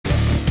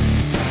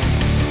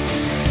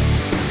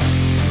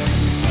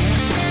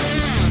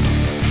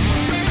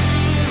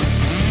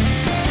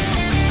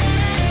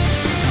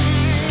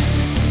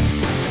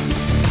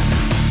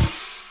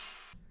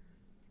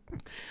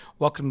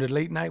Welcome to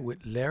Late Night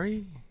with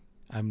Larry.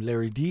 I'm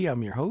Larry D.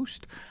 I'm your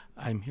host.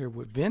 I'm here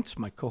with Vince,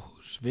 my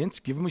co-host. Vince,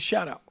 give him a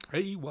shout out.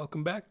 Hey,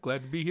 welcome back.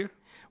 Glad to be here.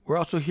 We're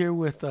also here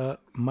with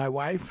my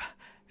wife,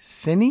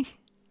 Cindy.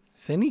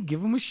 Cindy,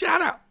 give him a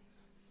shout out.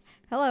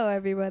 Hello,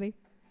 everybody.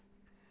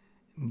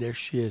 There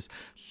she is.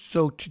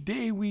 So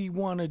today we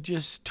want to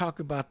just talk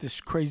about this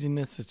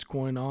craziness that's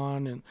going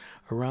on and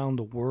around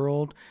the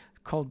world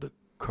called the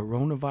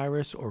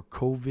coronavirus or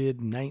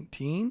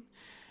COVID-19.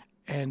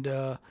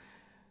 And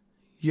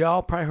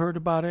y'all probably heard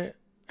about it.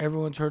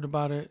 Everyone's heard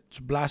about it. It's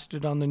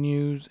blasted on the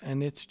news,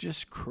 and it's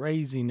just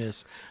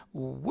craziness.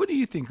 What do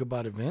you think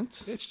about it,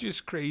 Vince? It's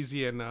just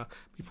crazy. And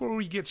before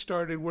we get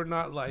started, we're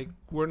not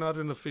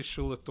an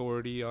official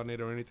authority on it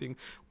or anything.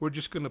 We're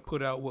just going to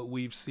put out what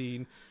we've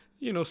seen,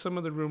 some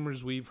of the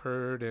rumors we've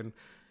heard, and,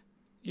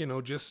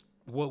 just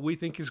what we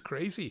think is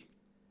crazy.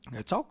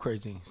 It's all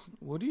crazy.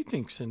 What do you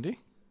think,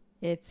 Cindy?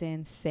 It's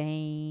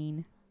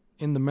insane.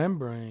 In the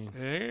membrane.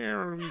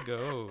 There we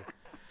go.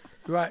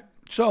 Right.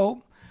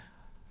 So,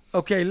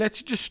 okay,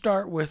 let's just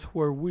start with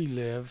where we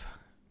live.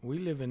 We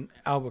live in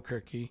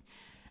Albuquerque,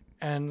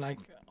 and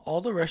all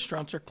the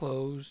restaurants are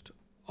closed.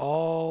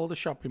 All the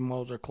shopping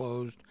malls are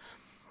closed.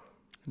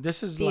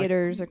 This is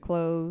Theaters are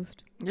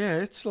closed. Yeah,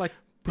 it's like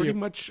pretty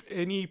much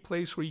any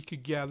place where you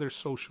could gather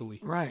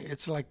socially. Right.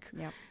 It's like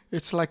Yep.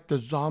 It's like the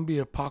zombie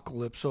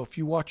apocalypse. So if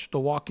you watch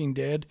The Walking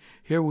Dead,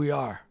 here we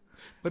are.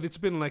 But it's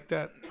been like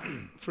that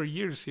for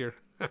years here.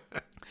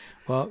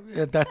 Well,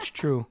 that's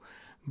true.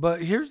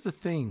 But here's the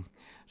thing.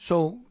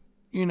 So,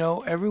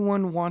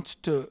 everyone wants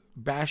to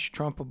bash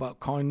Trump about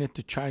calling it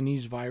the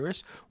Chinese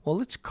virus. Well,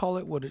 let's call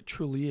it what it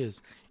truly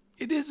is.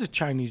 It is a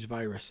Chinese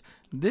virus.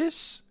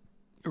 This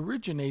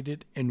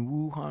originated in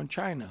Wuhan,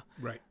 China.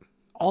 Right.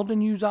 All the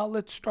news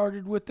outlets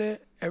started with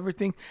it,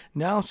 everything.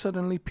 Now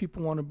suddenly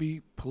people want to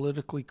be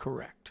politically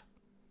correct.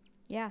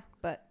 Yeah,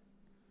 but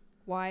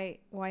why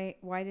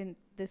didn't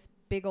this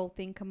big old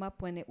thing come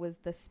up when it was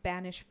the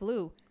Spanish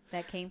flu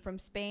that came from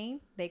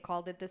Spain? They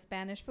called it the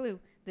Spanish flu.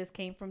 This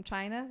came from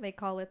China. They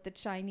call it the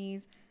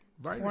Chinese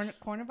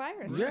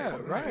coronavirus. Yeah,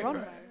 right.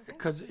 Coronavirus.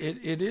 Because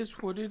it is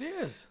what it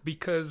is.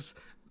 Because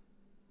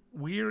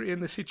we're in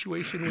the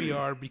situation we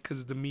are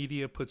because the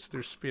media puts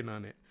their spin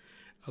on it.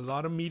 A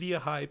lot of media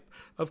hype.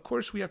 Of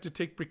course, we have to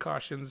take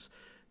precautions.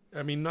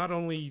 I mean, not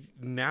only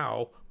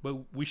now,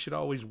 but we should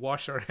always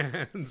wash our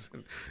hands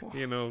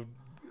and,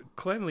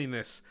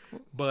 cleanliness.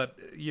 But,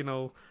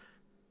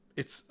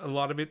 it's a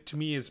lot of it to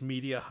me is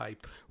media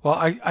hype. Well,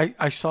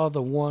 I saw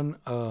the one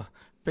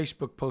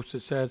Facebook post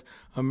that said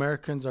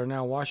Americans are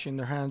now washing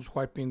their hands,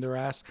 wiping their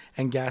ass,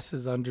 and gas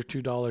is under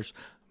 $2.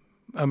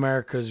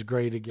 America's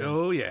great again.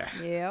 Oh, yeah.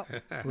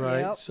 Yep.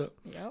 Right?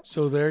 Yep.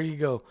 So there you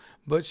go.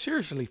 But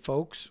seriously,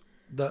 folks,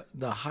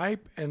 the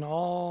hype and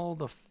all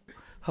the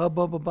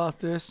hubbub about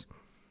this,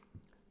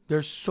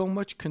 there's so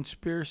much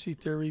conspiracy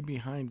theory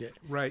behind it.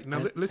 Right.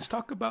 Now, let's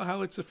talk about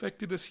how it's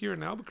affected us here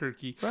in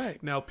Albuquerque.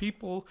 Right. Now,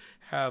 people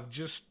have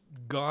just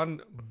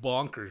gone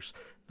bonkers.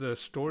 The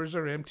stores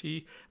are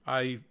empty.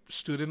 I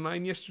stood in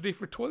line yesterday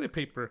for toilet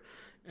paper,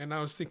 and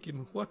I was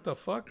thinking, what the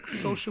fuck?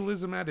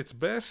 Socialism at its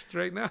best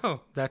right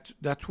now.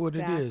 That's what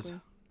it is.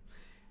 Exactly.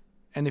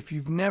 And if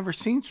you've never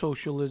seen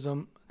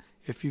socialism,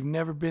 if you've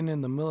never been in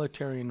the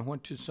military and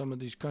went to some of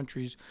these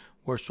countries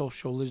where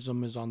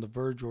socialism is on the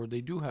verge or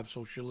they do have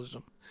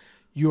socialism,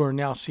 you are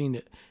now seeing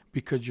it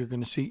because you're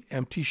going to see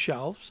empty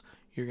shelves.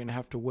 You're going to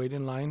have to wait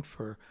in line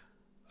for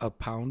a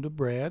pound of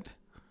bread,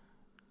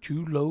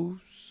 2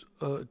 loaves,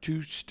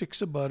 2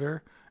 sticks of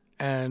butter,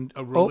 and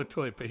A roll of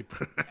toilet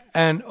paper.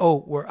 and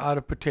we're out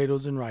of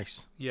potatoes and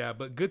rice. Yeah,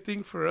 but good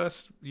thing for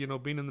us,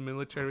 being in the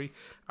military.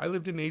 I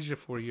lived in Asia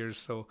 4 years,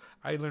 so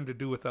I learned to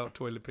do without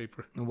toilet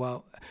paper.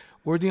 Well,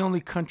 we're the only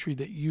country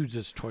that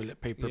uses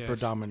toilet paper Yes.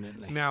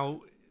 predominantly.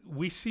 Now,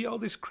 we see all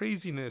this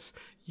craziness.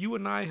 You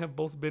and I have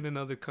both been in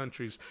other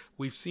countries.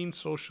 We've seen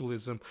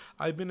socialism.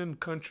 I've been in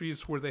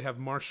countries where they have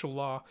martial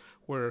law,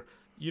 where,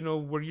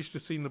 we're used to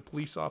seeing the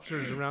police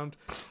officers around.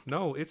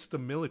 No, it's the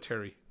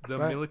military. The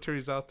Right.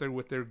 military's out there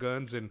with their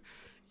guns, and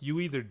you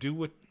either do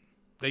what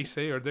they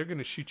say or they're going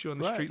to shoot you on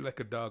the Right. street like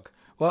a dog.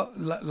 Well,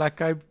 like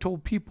I've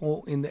told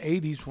people in the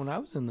 80s when I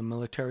was in the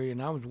military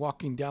and I was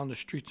walking down the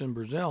streets in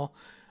Brazil,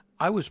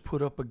 I was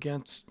put up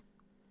against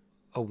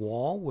a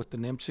wall with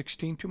an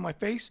M16 to my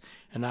face,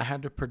 and I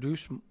had to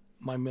produce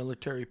my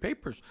military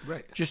papers,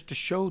 Right. just to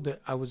show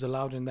that I was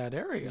allowed in that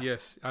area.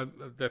 Yes,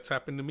 that's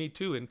happened to me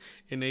too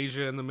in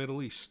Asia and the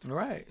Middle East.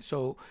 Right.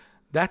 So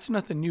that's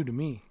nothing new to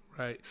me.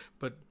 Right,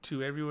 but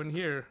to everyone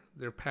here,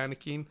 they're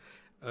panicking.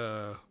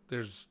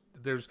 There's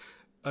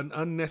an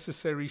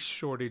unnecessary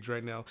shortage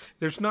right now.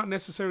 There's not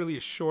necessarily a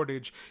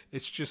shortage.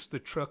 It's just the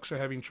trucks are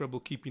having trouble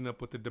keeping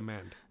up with the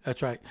demand.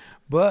 That's right.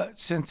 But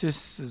since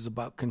this is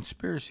about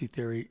conspiracy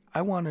theory,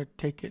 I want to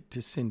take it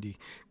to Cindy,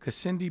 because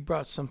Cindy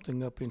brought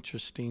something up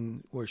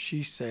interesting where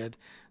she said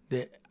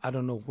that, I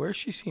don't know where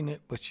she's seen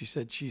it, but she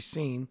said she's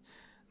seen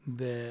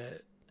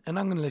that, and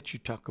I'm going to let you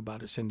talk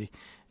about it, Cindy.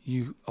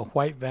 A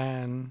white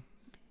van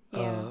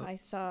Yeah, I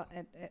saw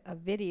a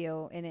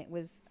video, and it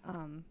was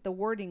the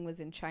wording was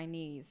in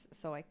Chinese,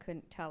 so I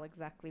couldn't tell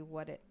exactly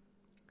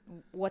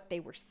what they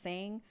were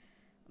saying.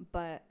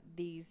 But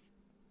these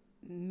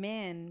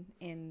men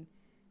in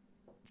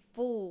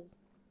full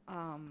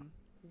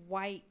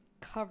white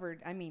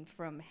covered, I mean,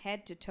 from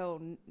head to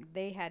toe,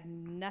 they had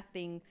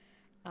nothing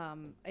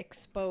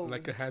exposed.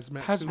 Like a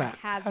hazmat, Hazmat.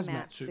 suit.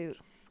 hazmat suit. suit.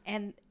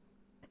 And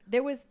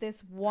there was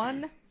this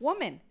one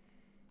woman,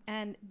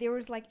 and there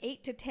was like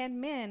 8 to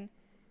 10 men.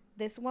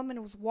 This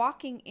woman was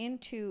walking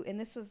into, and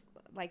this was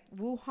like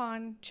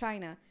Wuhan,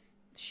 China.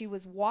 She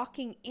was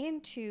walking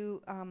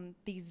into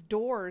these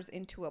doors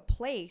into a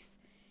place,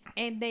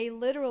 and they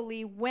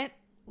literally went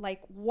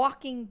like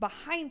walking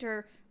behind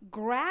her,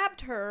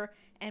 grabbed her,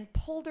 and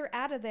pulled her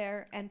out of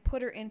there and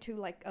put her into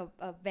like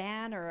a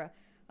van or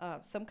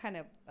some kind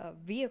of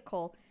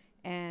vehicle,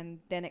 and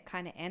then it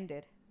kind of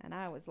ended. And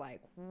I was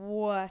like,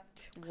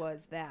 what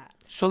was that?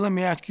 So let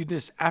me ask you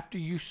this. After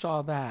you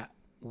saw that,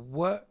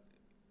 what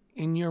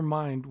in your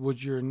mind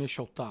was your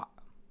initial thought?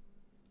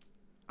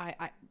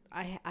 I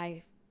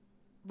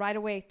right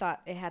away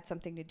thought it had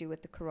something to do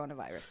with the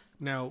coronavirus.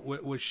 Now,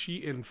 was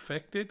she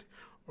infected,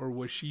 or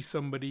was she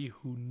somebody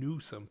who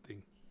knew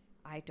something?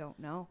 I don't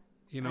know.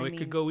 You know, I it mean,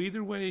 could go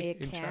either way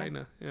it in can.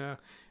 China. Yeah.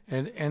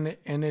 And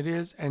it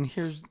is. And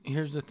here's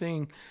the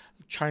thing.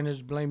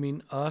 China's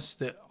blaming us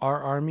that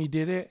our army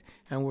did it,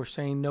 and we're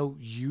saying no,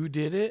 you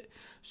did it.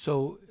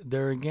 So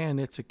there again,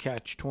 it's a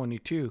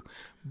catch-22.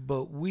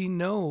 But we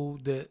know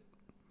that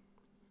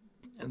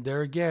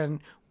there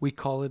again, we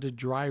call it a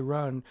dry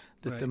run,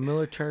 that the Right.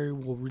 military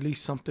will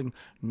release something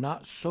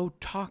not so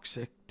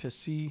toxic to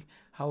see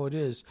how it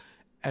is.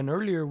 And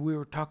earlier we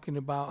were talking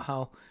about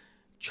how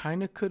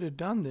China could have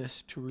done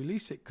this to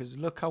release it, because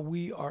look how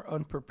we are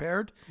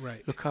unprepared.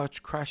 Right. Look how it's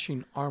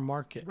crashing our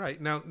market. Right.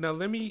 Now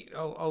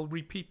I'll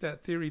repeat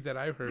that theory that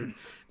I heard.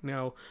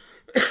 Now,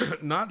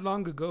 not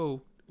long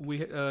ago,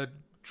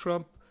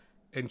 Trump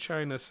and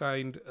China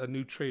signed a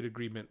new trade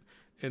agreement,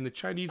 and the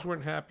Chinese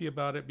weren't happy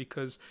about it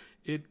because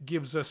it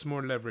gives us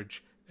more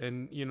leverage.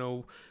 And, you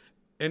know,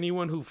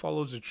 anyone who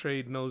follows the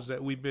trade knows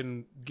that we've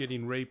been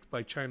getting raped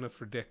by China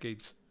for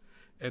decades,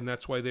 and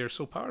that's why they're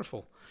so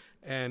powerful.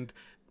 And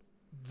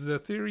the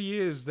theory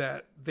is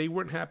that they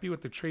weren't happy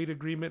with the trade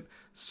agreement,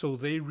 so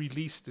they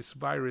released this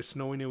virus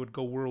knowing it would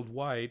go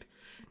worldwide.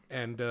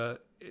 And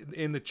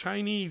in the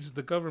Chinese,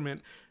 the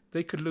government,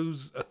 they could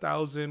lose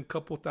 1,000,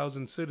 couple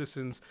thousand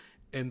citizens,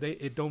 and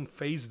it don't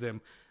faze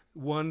them.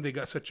 One, they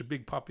got such a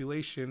big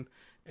population,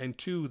 and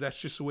two, that's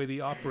just the way they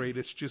operate.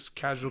 It's just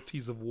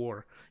casualties of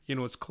war. You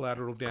know, it's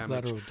collateral damage.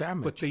 Collateral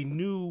damage. But they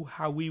knew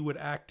how we would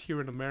act here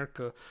in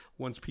America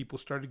once people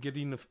started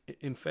getting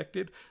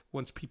infected,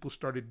 once people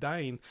started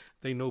dying.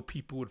 They know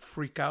people would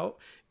freak out,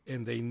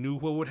 and they knew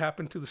what would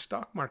happen to the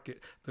stock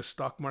market. The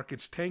stock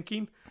market's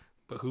tanking,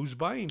 but who's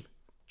buying?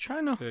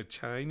 China. The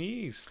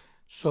Chinese.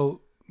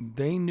 So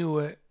they knew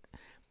it,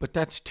 but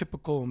that's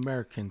typical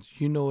Americans.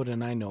 You know it,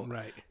 and I know it.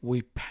 Right.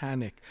 We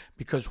panic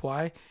because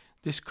why?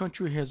 This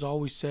country has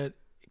always said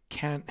it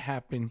can't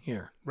happen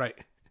here. Right.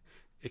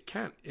 It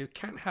can't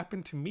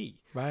happen to me.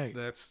 Right.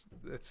 That's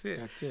it.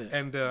 That's it.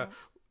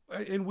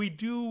 And we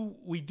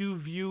do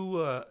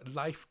view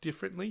life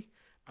differently.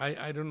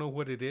 I don't know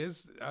what it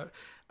is.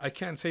 I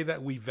can't say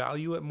that we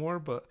value it more,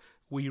 but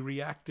we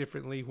react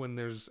differently when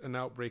there's an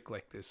outbreak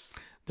like this.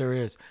 There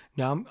is.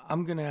 Now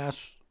I'm going to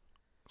ask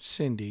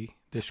Cindy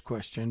this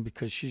question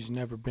because she's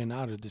never been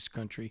out of this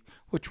country,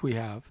 which we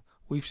have.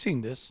 We've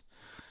seen this.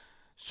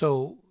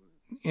 So,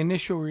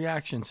 initial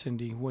reaction,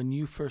 Cindy, when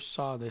you first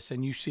saw this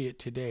and you see it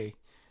today,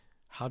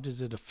 how does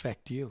it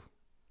affect you?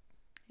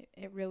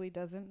 It really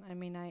doesn't. I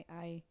mean,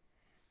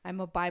 I'm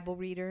a Bible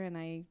reader, and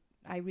I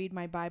read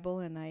my Bible,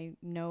 and I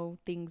know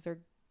things are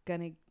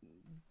gonna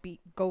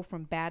go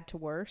from bad to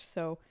worse.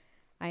 So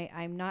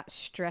I'm not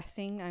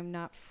stressing. I'm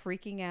not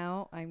freaking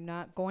out. I'm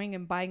not going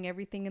and buying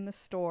everything in the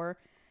store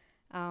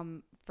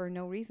for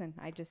no reason.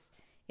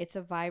 It's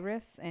a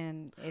virus,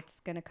 and it's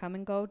gonna come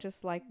and go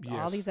just like all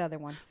Yes. these other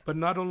ones. But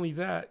not only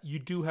that, you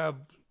do have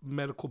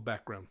medical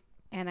background.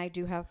 And I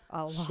do have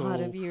a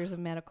lot of years of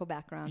medical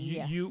background.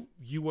 Yes.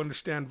 You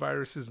understand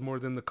viruses more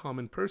than the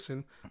common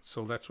person,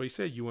 so that's why you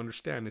say you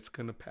understand it's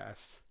gonna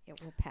pass. It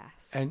will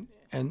pass.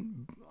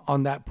 And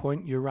on that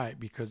point, you're right,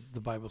 because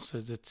the Bible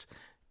says it's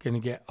going to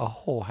get a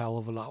whole hell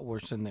of a lot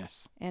worse than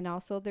this. And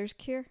also there's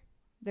cure.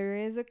 There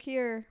is a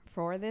cure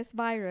for this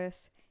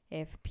virus.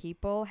 If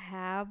people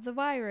have the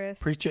virus,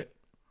 Preach it.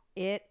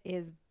 it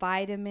is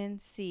vitamin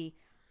C.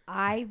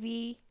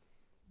 IV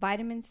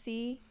vitamin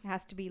C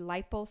has to be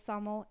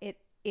liposomal. It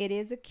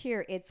is a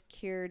cure. It's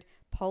cured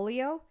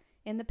polio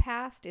in the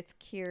past. It's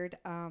cured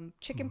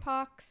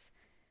chickenpox,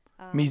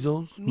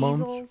 Measles,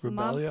 mumps, rubella.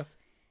 mumps.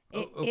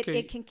 Okay.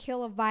 It can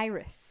kill a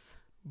virus.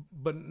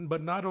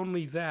 But not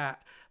only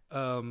that,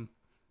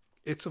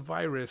 it's a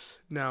virus.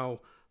 Now,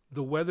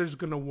 the weather's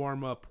going to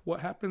warm up. What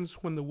happens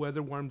when the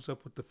weather warms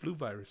up with the flu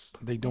virus?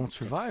 They don't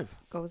survive.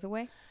 Goes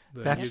away.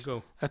 There That's you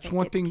go. That's It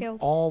one gets thing killed.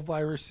 all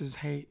viruses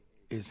hate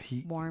is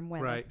heat. Warm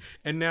weather. Right.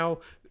 And now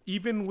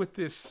even with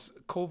this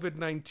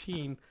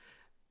COVID-19,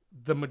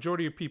 the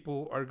majority of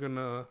people are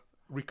gonna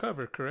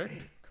recover,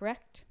 correct?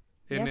 Correct.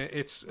 And Yes.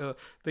 it's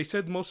they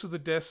said most of the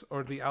deaths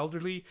are the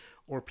elderly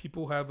or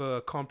people who have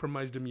a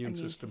compromised immune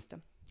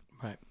system.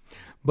 Right.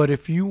 But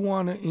if you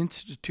want to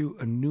institute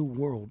a new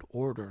world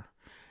order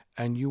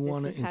and you This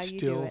want is to how you do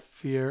instill it.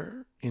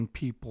 fear in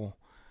people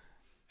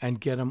and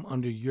get them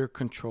under your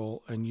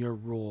control and your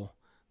rule,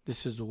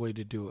 this is a way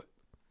to do it.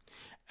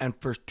 And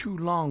for too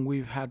long,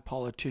 we've had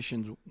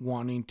politicians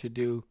wanting to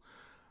do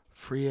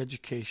free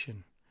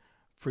education,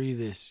 free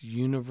this,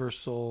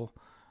 universal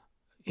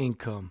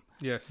income.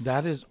 Yes.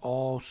 That is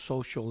all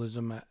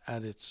socialism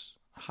at its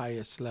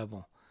highest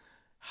level.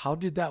 How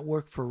did that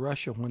work for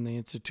Russia when they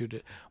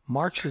instituted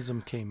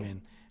Marxism came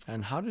in?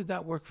 And how did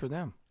that work for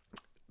them?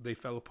 They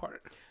fell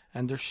apart.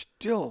 And they're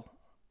still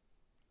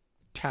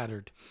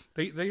tattered.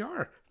 They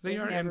are. They They've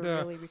are. never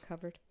And really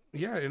recovered.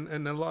 yeah,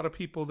 and a lot of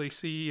people, they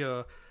see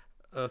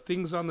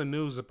things on the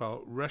news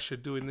about Russia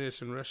doing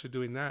this and Russia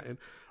doing that, and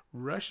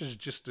Russia's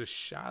just a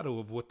shadow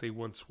of what they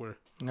once were.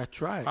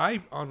 That's right.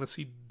 I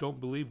honestly don't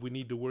believe we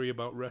need to worry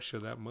about Russia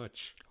that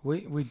much.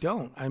 We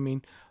don't. I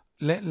mean,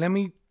 let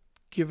me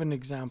give an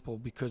example,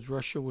 because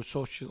Russia was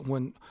social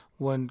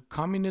when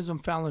communism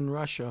fell in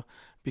Russia,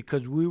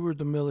 because we were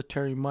the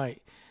military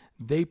might.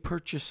 They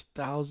purchased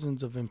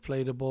thousands of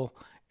inflatable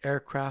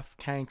aircraft,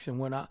 tanks, and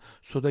whatnot,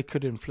 so they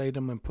could inflate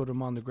them and put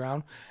them on the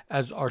ground.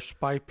 As our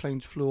spy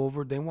planes flew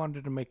over, they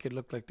wanted to make it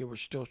look like they were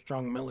still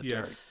strong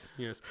military. Yes,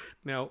 yes.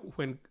 Now,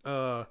 when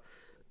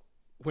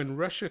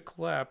Russia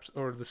collapsed,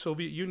 or the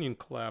Soviet Union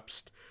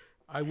collapsed,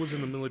 I was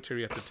in the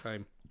military at the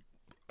time.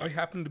 I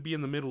happened to be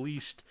in the Middle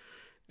East,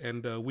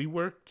 and we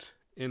worked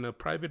in a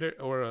private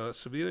or a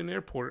civilian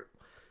airport.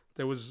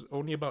 There was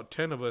only about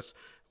 10 of us.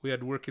 We had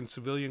to work in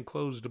civilian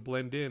clothes to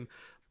blend in,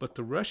 but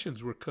the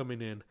Russians were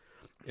coming in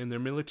their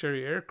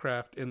military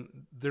aircraft,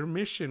 and their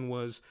mission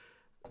was,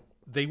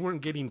 they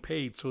weren't getting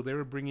paid, so they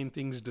were bringing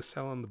things to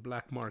sell on the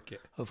black market.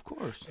 Of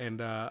course.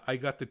 And I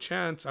got the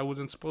chance. I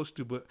wasn't supposed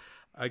to, but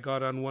I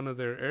got on one of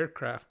their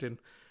aircraft, and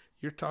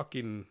you're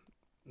talking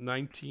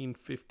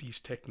 1950s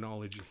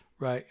technology.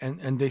 Right,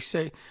 and they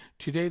say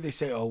today,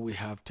 oh, we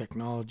have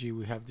technology,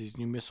 we have these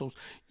new missiles.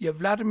 Yeah,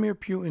 Vladimir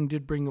Putin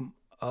did bring them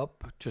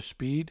up to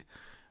speed,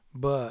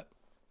 but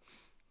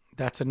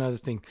that's another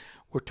thing.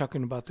 We're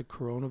talking about the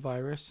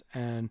coronavirus,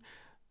 and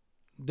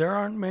there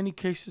aren't many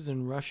cases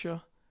in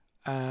Russia,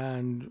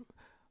 and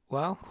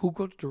well, who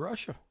goes to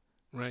Russia?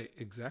 Right,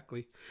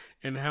 exactly.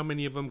 And how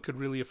many of them could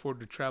really afford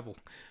to travel?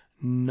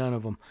 None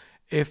of them.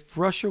 If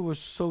Russia was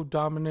so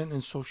dominant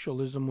and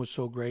socialism was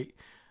so great,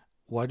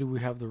 why do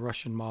we have the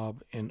Russian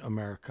mob in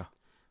America?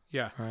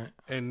 Yeah, Right.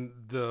 and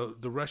the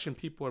Russian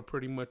people are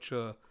pretty much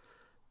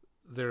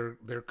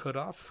they're cut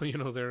off. You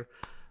know,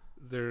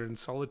 they're in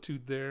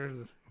solitude there.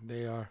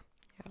 They are.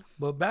 Yeah.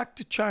 But back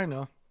to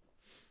China,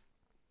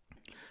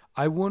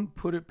 I wouldn't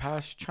put it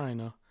past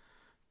China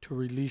to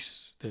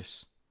release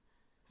this,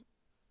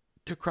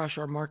 to crash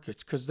our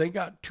markets, because they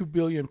got 2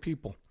 billion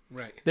people.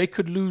 Right. They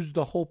could lose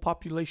the whole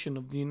population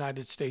of the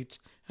United States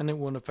and it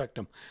wouldn't affect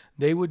them.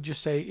 They would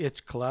just say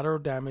it's collateral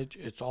damage.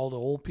 It's all the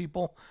old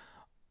people.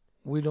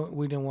 We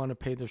didn't want to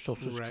pay their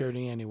Social Right.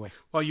 Security anyway.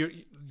 Well,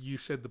 you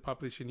said the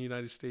population of the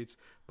United States,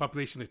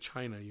 population of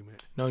China, you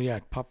meant. No, yeah,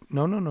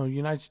 no.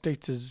 United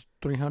States is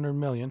 300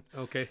 million.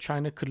 Okay.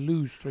 China could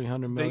lose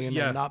 300 million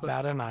and not but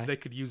bat an eye. They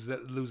could lose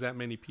that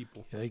many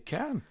people. They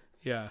can,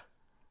 Yeah.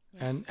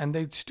 and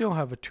they'd still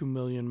have a 2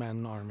 million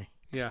man army.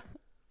 Yeah.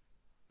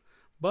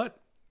 But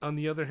on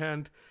the other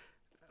hand,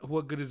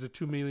 what good is a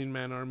 2 million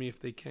man army if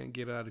they can't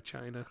get out of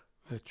China?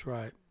 That's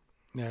right.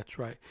 That's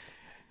right.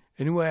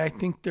 Anyway, I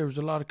think there's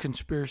a lot of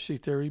conspiracy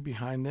theory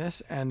behind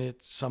this, and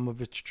some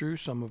of it's true,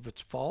 some of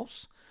it's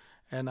false.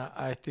 And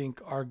I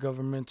think our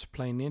government's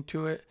playing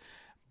into it.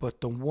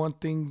 But the one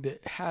thing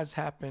that has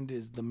happened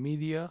is the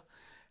media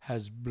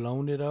has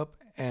blown it up.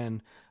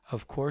 And,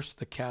 of course,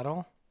 the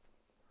cattle,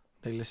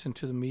 they listen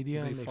to the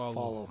media and they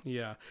follow.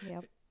 Yeah.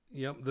 Yep.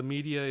 Yep. The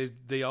media,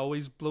 they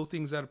always blow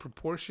things out of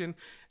proportion.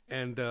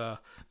 And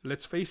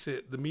let's face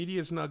it, the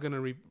media is not going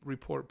to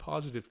report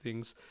positive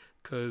things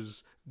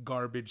because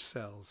garbage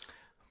sells.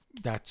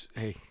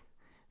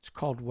 It's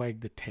called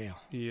wag the tail.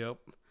 Yep.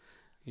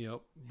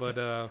 But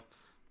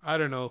I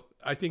don't know.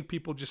 I think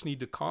people just need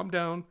to calm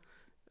down.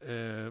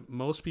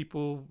 Most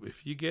people,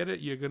 if you get it,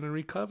 you're going to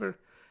recover.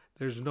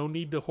 There's no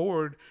need to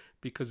hoard,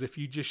 because if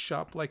you just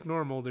shop like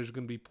normal, there's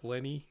going to be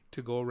plenty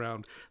to go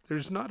around.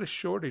 There's not a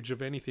shortage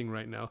of anything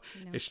right now.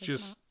 No, It's there's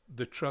just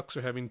the trucks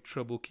are having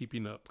trouble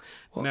keeping up.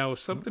 Well, now, if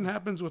something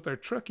happens with our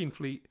trucking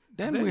fleet,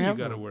 then then we you have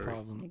got to no worry.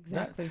 problem.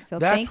 Exactly. So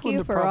that's thank when you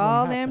the for problem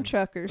all them happens.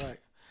 truckers. Right.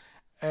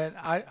 And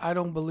I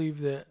don't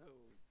believe that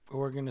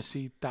we're going to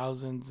see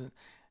thousands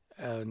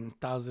and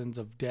thousands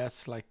of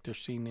deaths like they're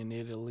seeing in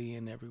Italy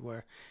and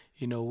everywhere.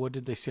 You know, what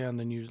did they say on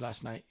the news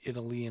last night?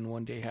 Italy in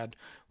one day had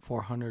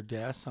 400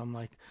 deaths. I'm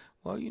like,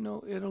 well, you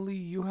know, Italy,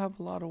 you have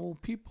a lot of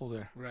old people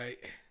there. Right.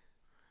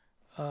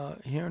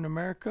 Here in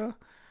America,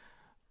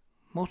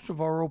 most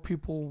of our old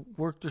people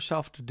work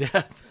themselves to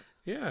death.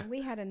 Yeah. And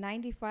we had a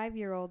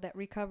 95-year-old that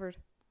recovered.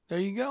 There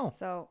you go.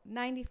 So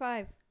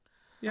 95.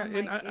 Yeah, I'm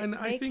and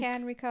like, I they think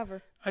can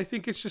recover. I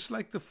think it's just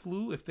like the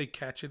flu. If they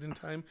catch it in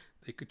time,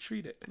 they could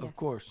treat it. Yes. Of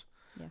course.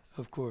 Yes.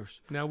 Of course.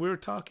 Now we were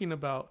talking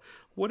about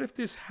what if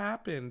this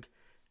happened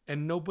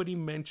and nobody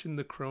mentioned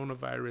the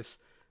coronavirus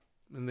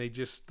and they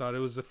just thought it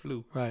was the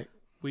flu. Right.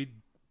 We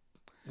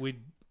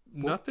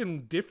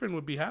nothing different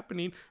would be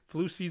happening.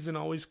 Flu season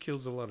always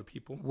kills a lot of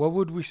people. What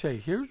would we say?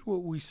 Here's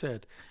what we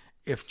said.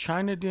 If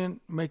China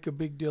didn't make a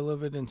big deal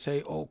of it and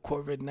say, oh,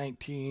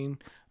 COVID-19,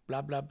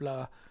 blah, blah,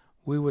 blah,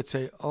 we would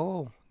say,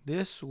 oh,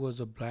 this was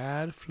a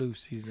bad flu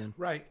season.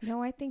 Right.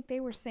 No, I think they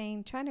were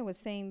saying, China was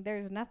saying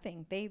there's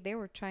nothing. They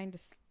were trying to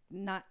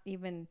not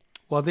even.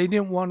 Well, they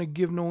didn't want to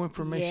give no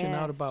information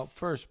out about Yes.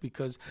 first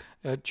because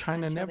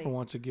China Until never they-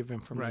 wants to give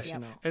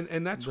information out.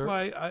 And that's They're-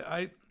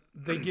 why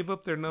they give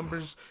up their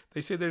numbers.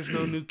 They say there's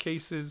no new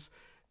cases,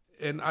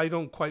 and I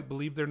don't quite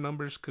believe their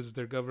numbers because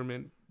their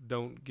government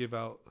don't give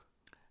out.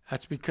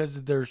 That's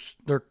because they're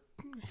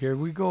here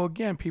we go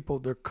again, people.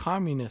 They're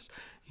communists.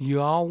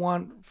 You all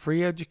want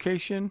free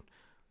education,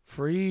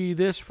 free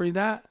this, free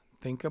that.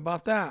 Think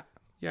about that.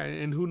 Yeah,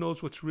 and who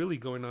knows what's really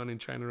going on in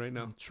China right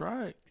now, That's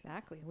right.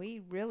 Exactly.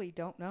 We really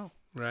don't know.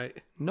 right?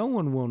 No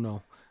one will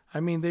know.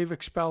 I mean, they've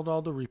expelled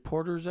all the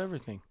reporters,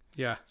 everything.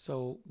 Yeah.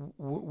 So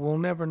we'll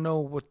never know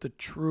what the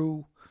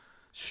true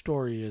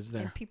story is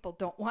there. And people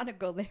don't want to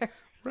go there.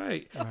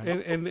 Right. Right.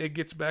 And it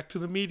gets back to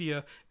the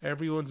media.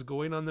 Everyone's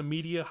going on the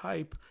media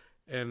hype.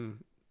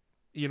 And,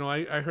 you know,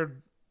 I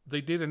heard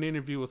they did an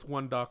interview with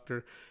one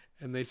doctor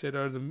and they said,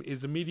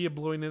 is the media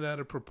blowing it out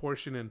of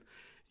proportion? And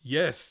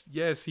yes,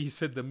 he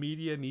said the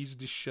media needs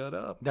to shut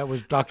up. That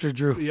was Dr.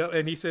 Drew. Yeah,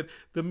 and he said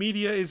the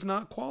media is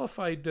not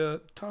qualified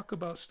to talk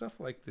about stuff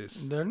like this.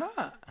 They're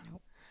not.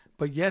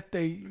 But yet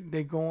they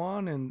go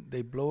on and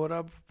they blow it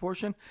out of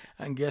proportion.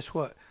 And guess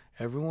what?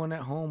 Everyone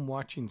at home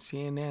watching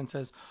CNN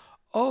says,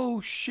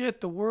 oh,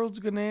 shit, the world's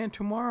going to end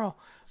tomorrow.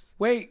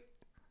 Wait,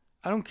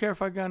 I don't care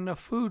if I got enough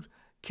food.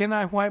 Can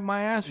I wipe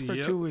my ass for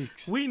Yep. 2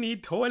 weeks? We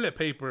need toilet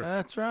paper.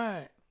 That's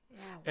right. Yeah.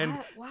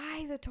 And-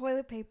 Why the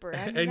toilet paper?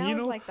 I mean, and that you was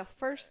know- like the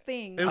first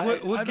thing. And I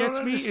what don't gets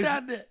me is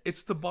understand it.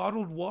 it's the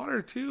bottled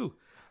water too.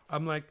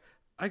 I'm like,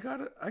 I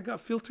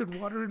got filtered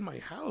water in my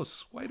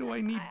house. Why do I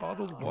need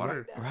bottled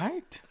water?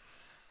 Right?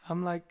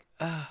 I'm like,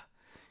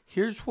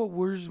 here's what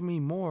worries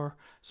me more.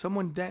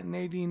 Someone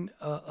detonating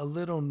a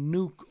little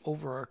nuke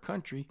over our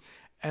country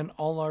and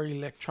all our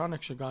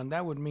electronics are gone.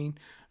 That would mean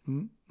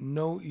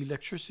no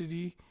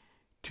electricity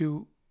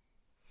to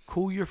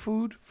cool your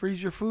food,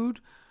 freeze your food,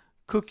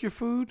 cook your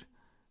food,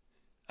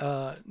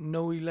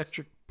 no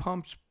electric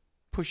pumps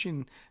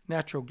pushing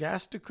natural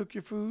gas to cook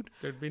your food.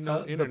 There'd be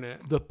no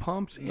internet. The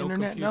pumps, No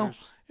internet, computers.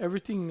 no.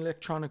 Everything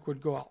electronic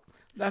would go out.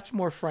 That's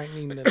more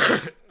frightening than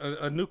this.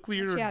 A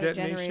nuclear She had a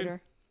detonation.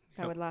 generator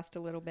that Yep. would last a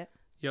little bit.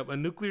 Yep, a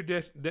nuclear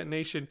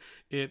detonation.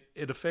 It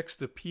affects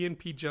the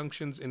PNP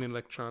junctions in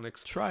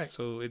electronics. That's right.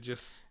 So it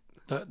just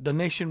The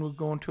nation would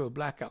go into a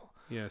blackout.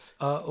 yes.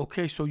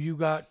 Okay, so you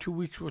got 2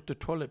 weeks worth of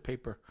toilet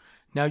paper.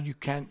 Now you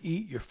can't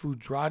eat. Your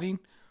food's rotting.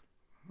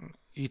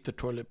 Eat the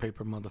toilet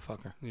paper,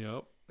 motherfucker.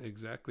 Yep,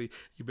 exactly.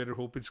 You better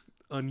hope it's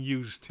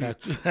unused too.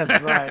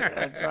 That's right.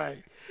 That's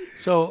right.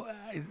 So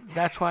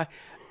that's why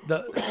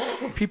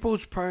the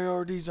people's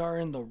priorities are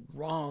in the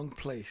wrong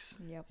place.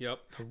 Yep. Yep.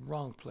 The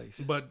wrong place.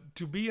 But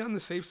to be on the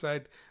safe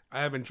side,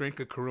 I haven't drank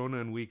a Corona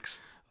in weeks.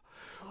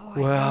 Oh,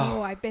 Well, I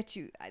know. I bet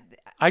you.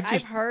 I just-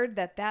 I've heard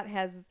that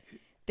has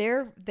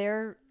their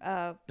Their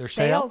sales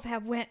sales?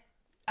 have went.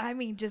 I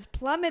mean, just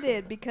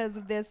plummeted because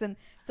of this, and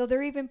so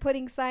they're even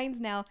putting signs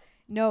now.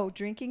 No,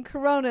 drinking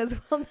Coronas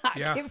will not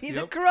Yeah, give you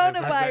yep, the I've heard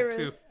that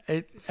coronavirus.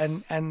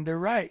 too. And they're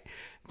right.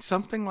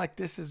 Something like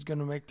this is going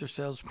to make their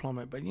sales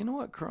plummet. But you know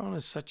what? Corona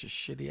is such a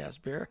shitty ass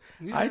beer.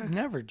 Yeah. I'd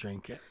never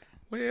drink it.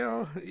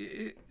 Well,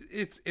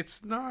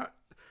 it's not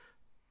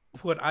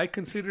what I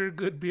consider a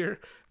good beer.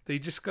 They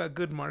just got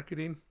good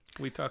marketing.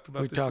 We talked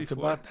about We this talked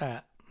before. about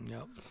that.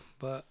 Yep.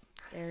 But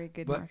Very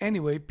good. But market.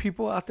 anyway,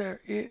 people out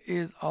there, it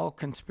is all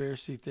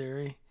conspiracy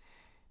theory.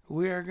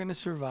 We are going to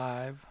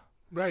survive.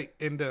 Right,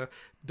 and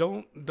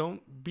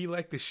don't be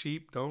like the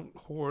sheep. Don't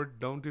hoard.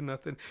 Don't do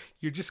nothing.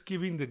 You're just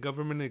giving the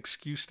government an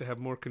excuse to have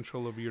more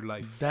control over your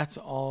life. That's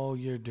all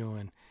you're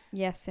doing.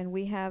 Yes, and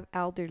we have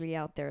elderly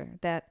out there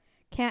that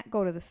can't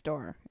go to the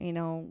store,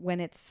 when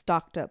it's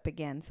stocked up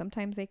again.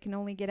 Sometimes they can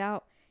only get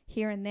out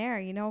here and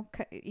there,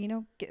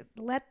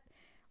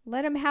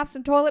 let them have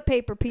some toilet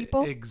paper,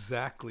 people.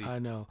 Exactly. I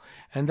know.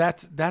 And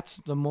that's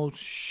the most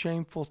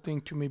shameful thing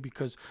to me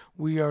because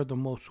we are the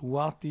most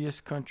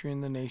wealthiest country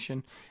in the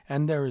nation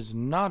and there is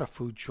not a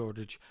food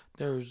shortage.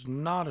 There is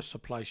not a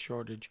supply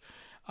shortage.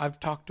 I've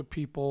talked to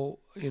people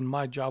in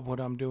my job, what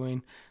I'm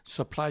doing.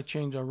 Supply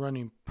chains are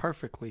running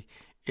perfectly.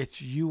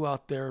 It's you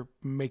out there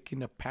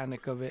making a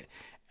panic of it.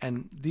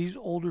 And these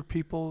older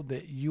people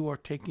that you are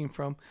taking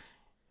from,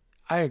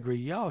 I agree.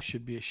 Y'all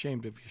should be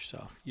ashamed of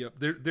yourself. Yep.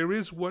 There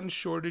is one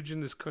shortage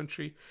in this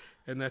country,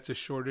 and that's a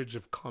shortage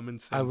of common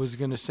sense. I was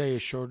going to say a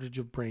shortage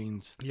of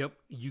brains. Yep.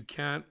 You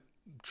can't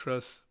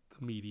trust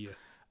the media.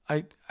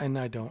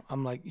 I don't.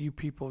 I'm like, you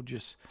people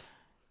just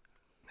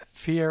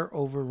fear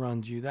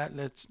overruns you. That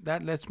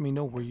lets me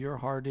know where your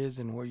heart is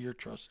and where your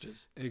trust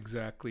is.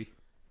 Exactly.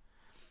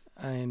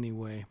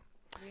 Anyway,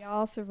 We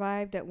all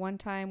survived at one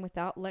time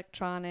without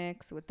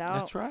electronics,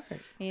 without, that's right.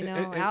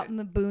 out in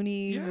the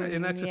boonies. Yeah,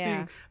 and that's the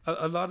thing.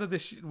 A lot of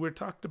this, we're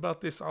talked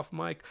about this off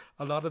mic.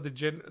 A lot of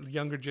the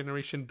younger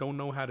generation don't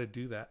know how to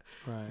do that.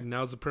 Right.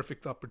 Now's the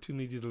perfect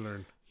opportunity to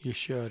learn. You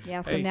should.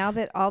 Yeah, so Hey. now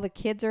that all the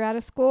kids are out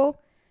of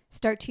school,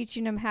 start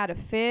teaching them how to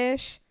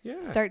fish. Yeah.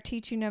 Start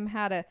teaching them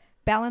how to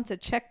balance a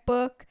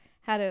checkbook,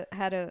 how to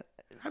How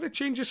to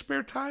change a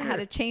spare tire. how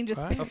to change a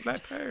Right. a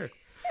flat tire.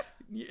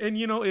 And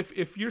you know,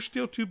 if you're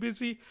still too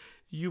busy,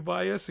 you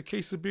buy us a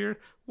case of beer.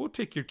 We'll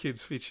take your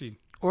kids fishing.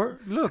 Or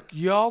look,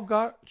 y'all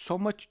got so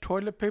much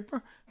toilet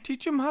paper.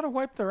 Teach them how to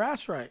wipe their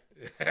ass right.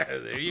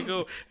 There you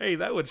go. Hey,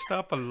 that would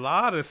stop a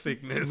lot of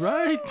sickness.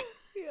 Right.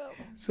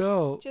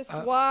 So just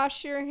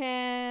wash your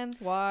hands,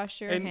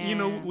 And you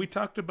know, we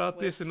talked about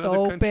this in other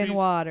soap countries. and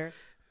water.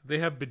 They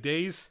have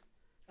bidets,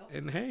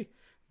 and hey,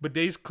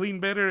 bidets clean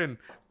better. And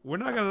we're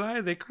not gonna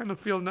lie, they kind of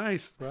feel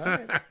nice.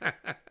 right.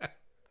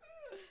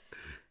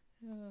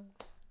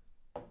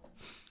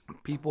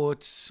 People,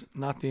 it's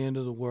not the end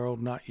of the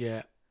world, not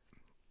yet.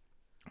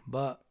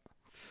 But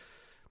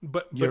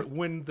But You're-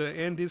 when the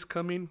end is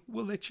coming,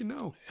 we'll let you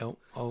know.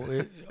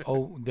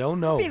 they'll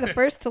know. Be the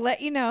first to let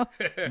you know.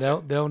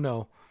 They'll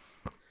know.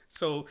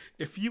 So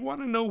if you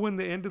want to know when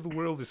the end of the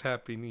world is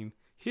happening,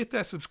 hit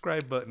that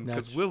subscribe button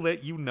because That's- we'll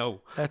let you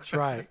know. That's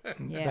right.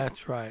 Yes.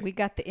 That's right. We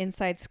got the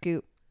inside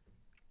scoop.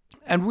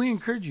 And we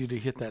encourage you to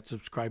hit that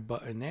subscribe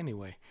button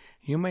anyway.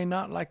 You may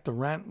not like the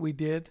rant we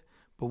did,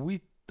 but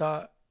we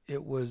thought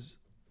it was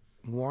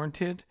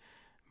warranted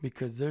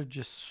because there's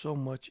just so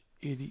much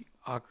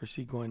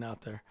idiocracy going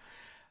out there.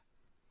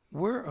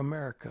 We're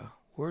America.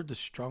 We're the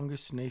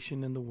strongest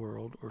nation in the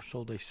world, or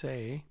so they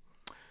say.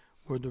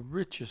 We're the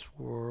richest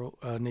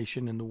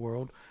nation in the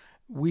world.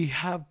 We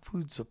have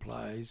food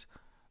supplies.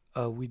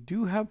 We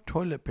do have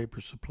toilet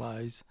paper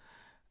supplies.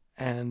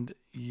 And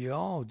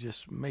y'all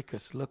just make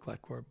us look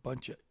like we're a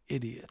bunch of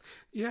idiots.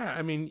 Yeah,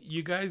 I mean,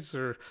 you guys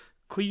are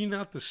cleaning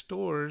out the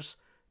stores.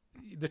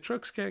 The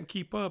trucks can't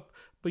keep up,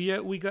 but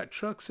yet we got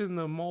trucks in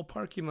the mall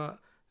parking lot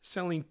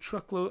selling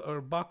truckload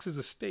or boxes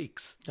of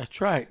steaks.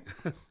 That's right.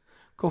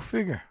 Go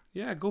figure,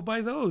 Yeah, go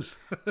buy those.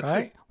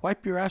 right?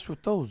 Wipe your ass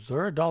with those.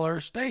 They're $1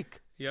 a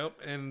steak. Yep,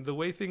 and the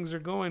way things are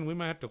going, we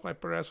might have to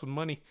wipe our ass with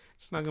money.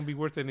 It's not going to be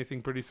worth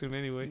anything pretty soon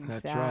anyway.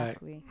 That's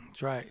Exactly. right.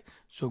 That's right.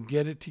 So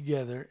get it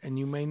together. And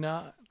you may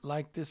not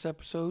like this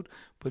episode,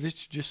 but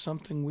it's just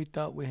something we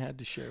thought we had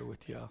to share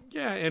with y'all.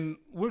 Yeah, and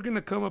we're going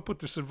to come up with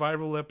the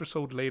survival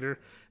episode later.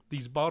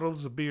 These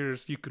bottles of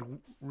beers, you could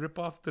rip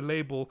off the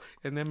label,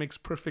 and that makes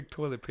perfect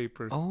toilet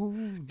paper. Oh,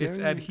 It's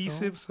there you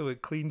adhesive, go. so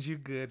it cleans you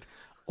good.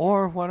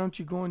 Or why don't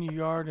you go in your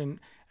yard and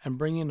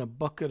bring in a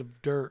bucket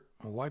of dirt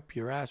and wipe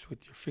your ass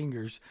with your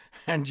fingers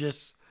and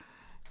just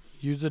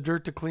use the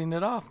dirt to clean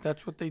it off.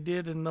 That's what they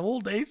did in the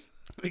old days.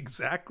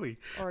 Exactly.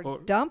 Or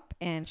dump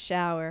and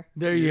shower.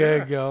 There Yeah.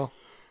 you go.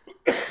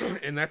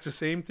 And that's the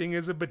same thing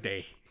as a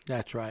bidet.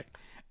 That's right.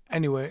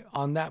 Anyway,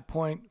 on that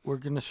point, we're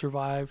going to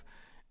survive.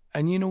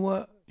 And you know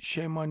what?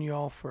 Shame on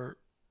y'all for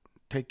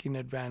taking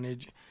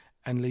advantage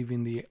and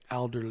leaving the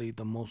elderly,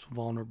 the most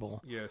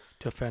vulnerable, Yes.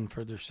 to fend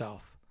for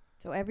themselves.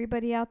 So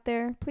everybody out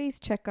there, please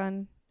check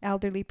on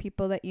elderly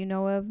people that you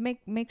know of.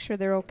 Make sure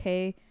they're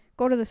okay.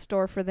 Go to the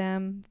store for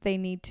them if they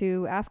need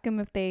to. Ask them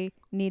if they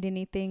need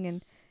anything,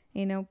 and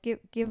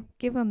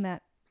give them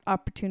that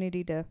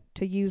opportunity to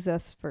use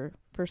us for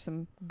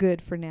some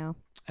good for now.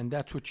 And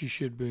that's what you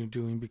should be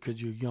doing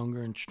because you're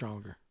younger and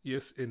stronger.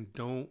 Yes, and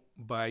don't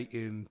buy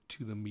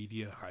into the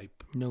media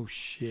hype. No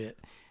shit.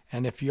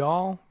 And if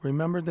y'all,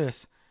 remember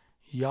this,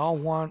 y'all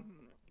want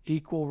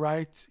equal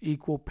rights,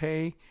 equal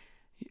pay,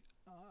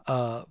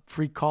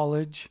 free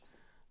college,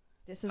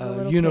 This is a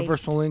little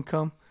universal taste.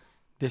 income,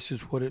 this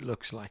is what it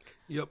looks like.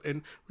 Yep,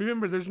 and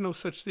remember, there's no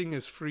such thing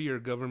as free or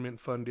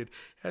government funded. It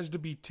has to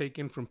be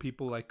taken from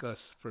people like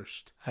us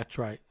first. That's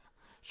right.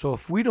 So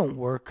if we don't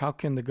work, how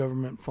can the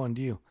government fund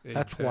you?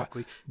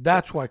 Exactly.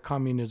 That's why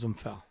communism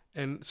fell.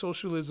 And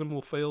socialism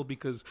will fail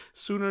because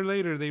sooner or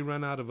later they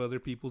run out of other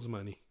people's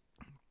money.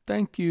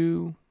 Thank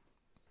you.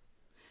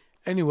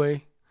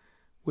 Anyway,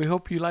 we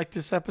hope you like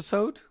this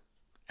episode.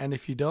 And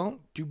if you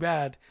don't, too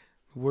bad.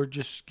 We're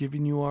just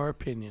giving you our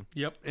opinion.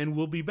 Yep, and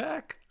we'll be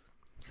back.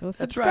 So right.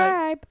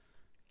 subscribe.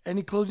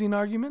 Any closing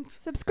arguments?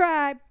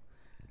 Subscribe.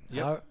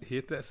 Yep,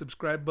 hit that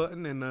subscribe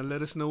button and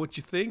let us know what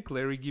you think.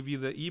 Larry, give you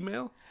the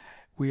email.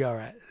 We are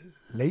at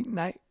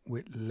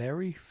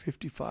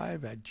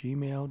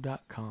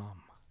latenightwithlarry55@gmail.com.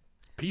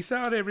 Peace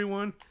out,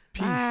 everyone.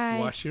 Peace. Bye.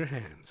 Wash your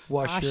hands.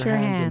 Wash your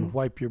hands and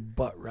wipe your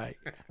butt right.